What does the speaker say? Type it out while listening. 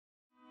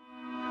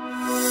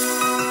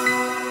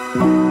Can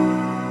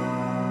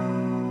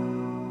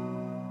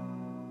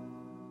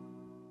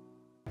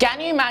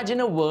you imagine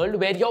a world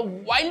where your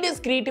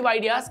wildest creative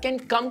ideas can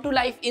come to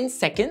life in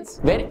seconds?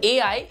 Where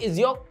AI is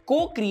your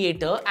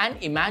co-creator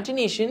and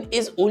imagination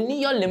is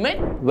only your limit?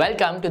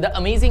 Welcome to the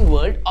amazing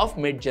world of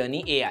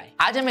Midjourney AI.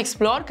 आज हम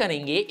explore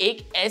करेंगे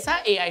एक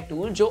ऐसा AI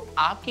tool जो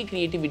आपकी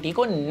creativity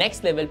को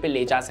next level पे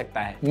ले जा सकता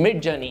है,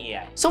 Midjourney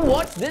AI. So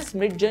what's this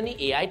Midjourney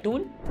AI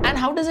tool and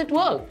how does it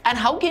work and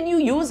how can you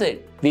use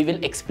it? We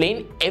will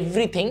explain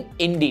everything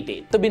in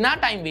detail. तो बिना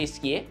टाइम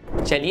वेस्ट किए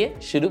चलिए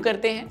शुरू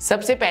करते हैं।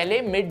 सबसे पहले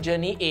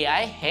Midjourney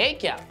AI है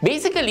क्या?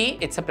 Basically,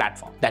 it's a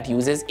platform that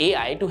uses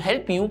AI to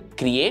help you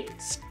create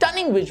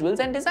stunning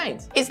visuals and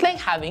designs. It's like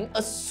having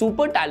a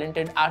super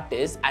talented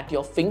artist at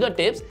your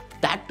fingertips,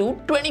 that too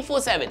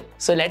 24/7.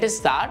 So let us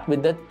start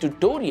with the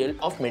tutorial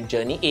of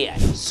Midjourney AI.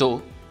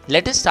 So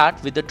let us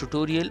start with the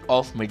tutorial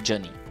of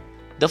Midjourney.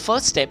 The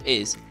first step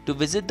is to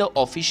visit the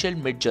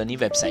official Midjourney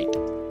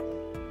website.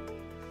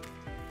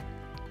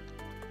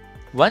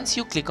 Once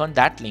you click on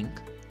that link,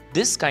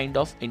 this kind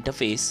of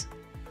interface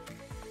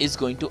is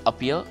going to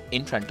appear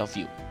in front of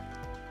you.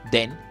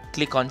 Then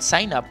click on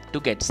sign up to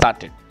get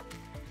started.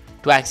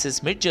 To access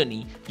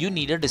Midjourney, you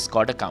need a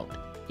Discord account.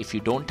 If you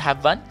don't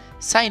have one,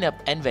 sign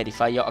up and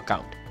verify your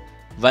account.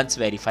 Once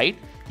verified,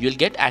 you'll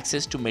get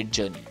access to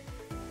Midjourney.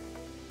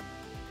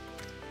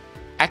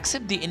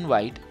 Accept the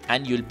invite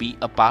and you'll be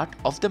a part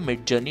of the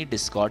Midjourney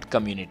Discord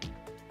community.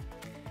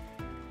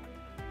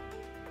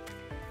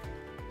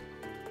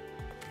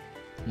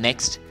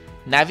 Next,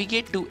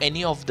 navigate to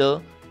any of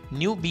the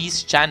newbies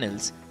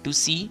channels to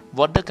see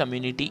what the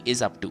community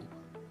is up to.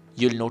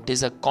 You'll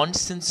notice a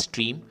constant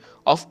stream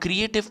of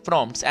creative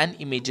prompts and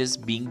images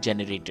being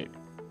generated.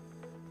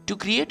 To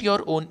create your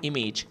own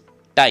image,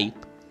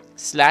 type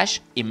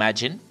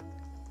 /imagine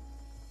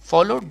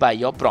followed by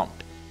your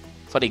prompt.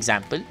 For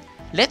example,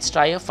 let's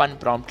try a fun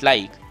prompt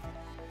like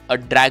a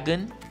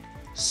dragon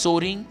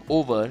soaring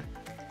over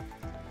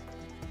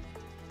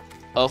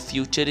a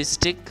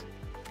futuristic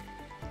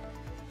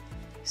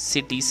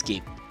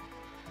cityscape.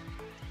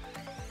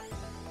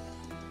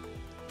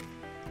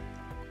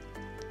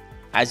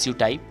 As you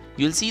type,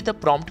 you'll see the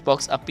prompt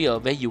box appear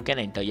where you can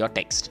enter your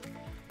text.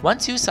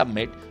 Once you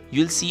submit,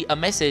 you'll see a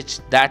message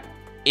that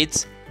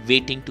it's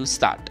waiting to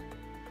start.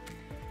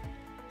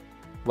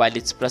 While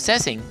it's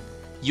processing,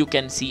 you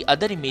can see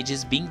other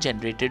images being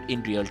generated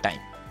in real time.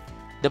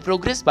 The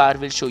progress bar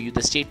will show you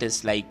the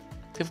status like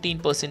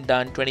 15%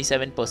 done,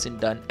 27%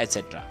 done,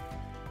 etc.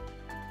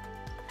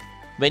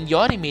 When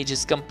your image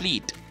is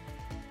complete,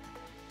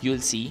 you'll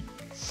see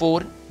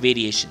 4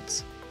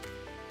 variations.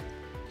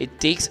 It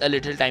takes a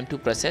little time to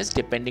process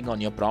depending on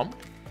your prompt.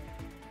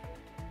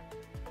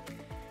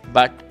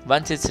 But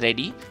once it's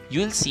ready,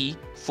 you'll see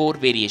 4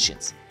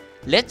 variations.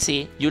 Let's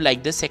say you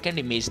like the second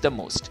image the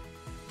most.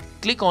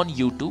 Click on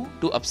U2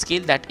 to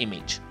upscale that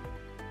image.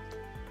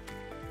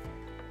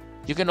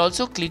 You can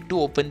also click to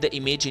open the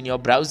image in your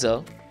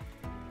browser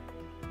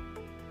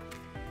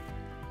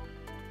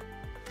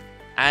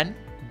and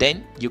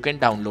then you can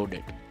download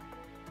it.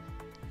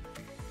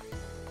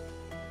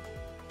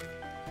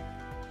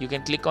 You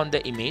can click on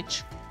the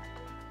image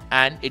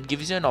and it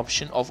gives you an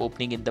option of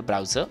opening in the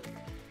browser.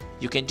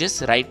 You can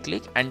just right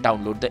click and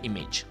download the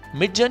image.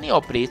 Midjourney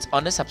operates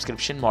on a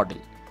subscription model.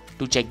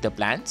 To check the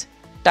plans,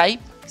 type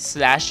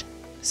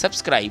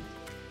 /subscribe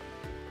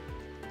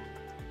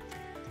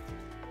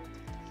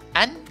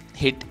and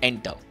hit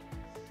enter.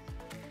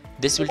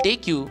 This will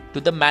take you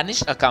to the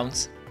managed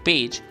accounts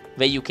page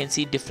where you can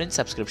see different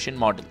subscription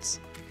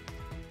models.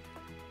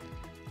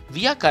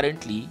 We are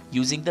currently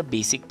using the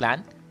basic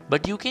plan,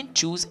 but you can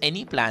choose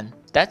any plan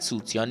that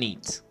suits your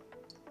needs.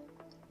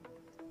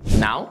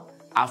 Now,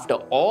 after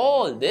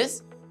all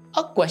this,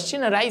 a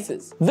question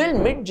arises. Will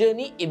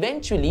Midjourney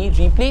eventually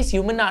replace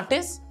human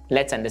artists?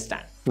 Let's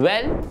understand.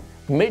 Well,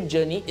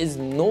 Midjourney is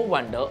no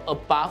wonder a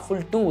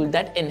powerful tool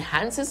that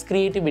enhances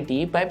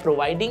creativity by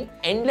providing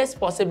endless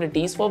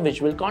possibilities for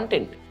visual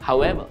content.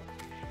 However,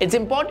 it's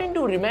important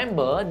to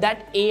remember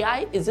that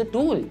AI is a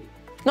tool,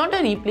 not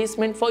a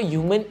replacement for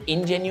human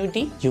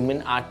ingenuity.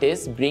 Human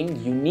artists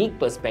bring unique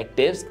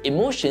perspectives,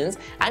 emotions,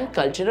 and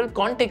cultural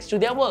context to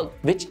their work,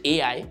 which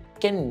AI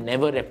can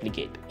never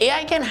replicate.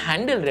 AI can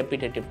handle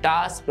repetitive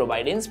tasks,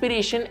 provide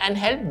inspiration, and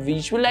help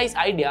visualize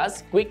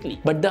ideas quickly.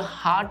 But the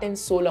heart and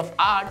soul of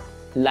art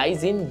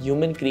lies in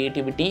human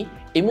creativity,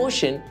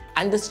 emotion,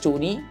 and the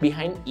story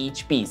behind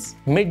each piece.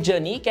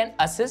 Midjourney can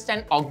assist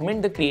and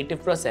augment the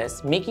creative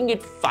process, making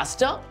it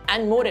faster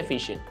and more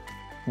efficient.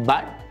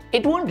 But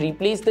it won't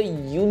replace the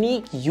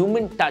unique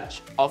human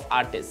touch of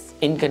artists.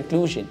 In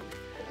conclusion,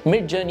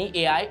 Midjourney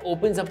AI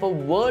opens up a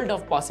world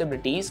of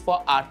possibilities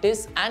for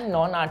artists and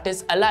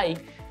non-artists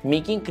alike,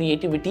 making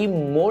creativity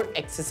more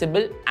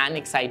accessible and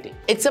exciting.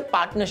 It's a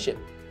partnership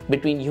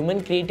between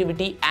human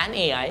creativity and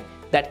AI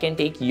that can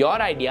take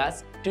your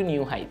ideas to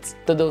new heights.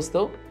 तो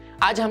दोस्तों,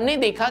 आज हमने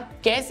देखा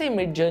कैसे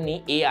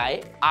Midjourney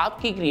AI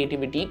आपकी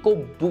creativity को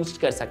boost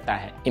कर सकता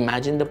है.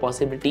 Imagine the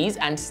possibilities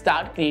and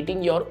start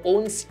creating your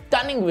own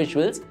stunning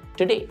visuals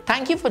today.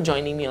 Thank you for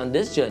joining me on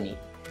this journey.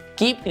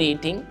 Keep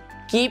creating,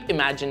 keep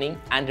imagining,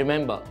 and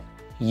remember,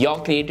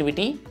 your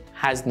creativity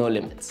has no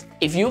limits.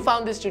 If you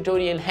found this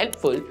tutorial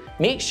helpful,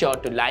 make sure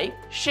to like,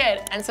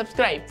 share, and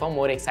subscribe for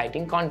more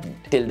exciting content.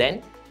 Till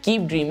then,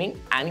 keep dreaming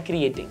and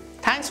creating.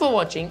 Thanks for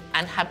watching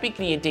and happy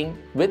creating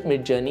with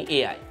Midjourney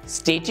AI.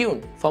 Stay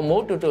tuned for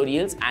more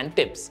tutorials and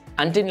tips.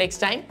 Until next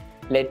time,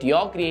 let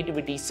your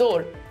creativity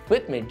soar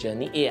with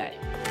Midjourney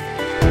AI.